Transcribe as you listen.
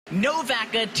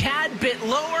Novak a tad bit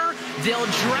lower. They'll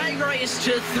drag race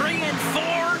to 3 and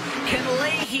 4. Can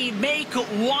Leahy make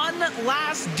one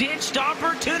last-ditched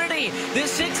opportunity? The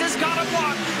 6 has got a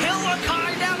block. He'll look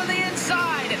high down to the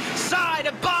inside.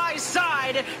 Side by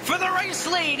side for the race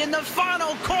lead in the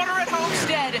final quarter at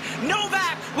Homestead.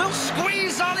 Novak will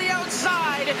squeeze on the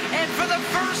outside. And for the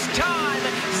first time,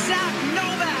 Zack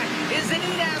Novak is the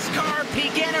NASCAR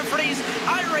Keegan Leahy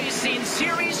iRacing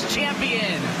Series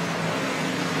champion.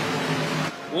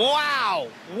 Wow,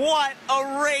 what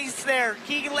a race there.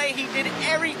 Keegan Leahy did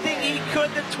everything he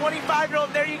could. The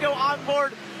 25-year-old, there you go, on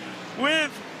board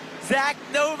with Zack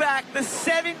Novak. The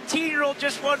 17-year-old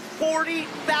just won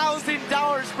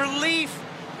 $40,000. Relief,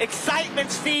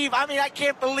 excitement, Steve. I mean, I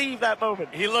can't believe that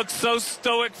moment. He looked so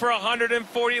stoic for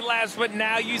 140 laps, but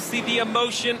now you see the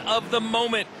emotion of the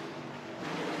moment.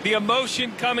 The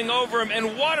emotion coming over him,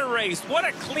 and what a race. What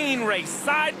a clean race,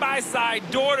 side by side,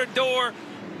 door to door.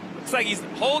 Looks like he's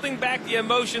holding back the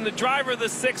emotion. The driver of the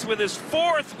 6 with his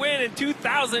 4th win in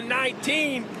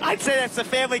 2019. I'd say that's the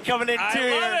family coming in, too.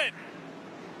 I love it.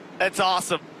 That's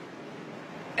awesome.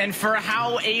 And for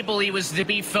how able he was to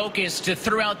be focused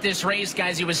throughout this race,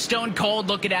 guys, he was stone cold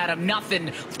looking at him,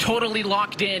 nothing, totally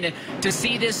locked in to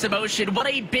see this emotion. What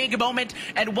a big moment,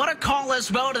 and what a call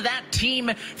as well to that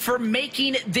team for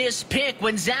making this pick.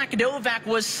 When Zack Novak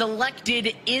was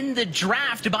selected in the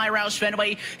draft by Roush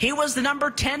Fenway, he was the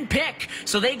number 10 pick.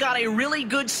 So they got a really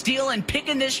good steal in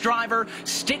picking this driver,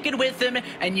 sticking with him,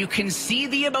 and you can see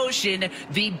the emotion,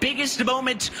 the biggest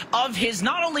moment of his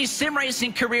not only sim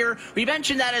racing career, we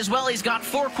mentioned that as well. He's got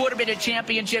 4 quarter-minute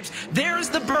championships. There's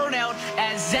the burnout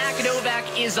as Zack Novak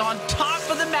is on top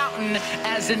of the mountain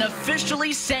as an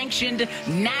officially sanctioned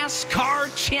NASCAR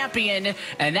champion,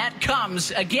 and that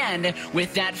comes again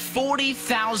with that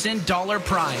 $40,000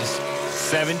 prize.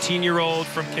 17-year-old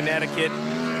from Connecticut.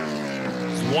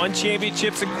 He's won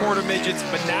championships in quarter midgets,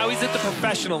 but now he's at the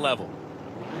professional level.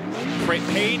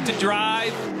 Paid to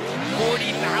drive,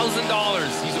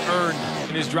 $40,000 he's earned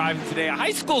in his driving today. A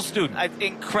high school student.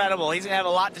 Incredible. He's going to have a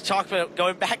lot to talk about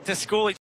going back to school.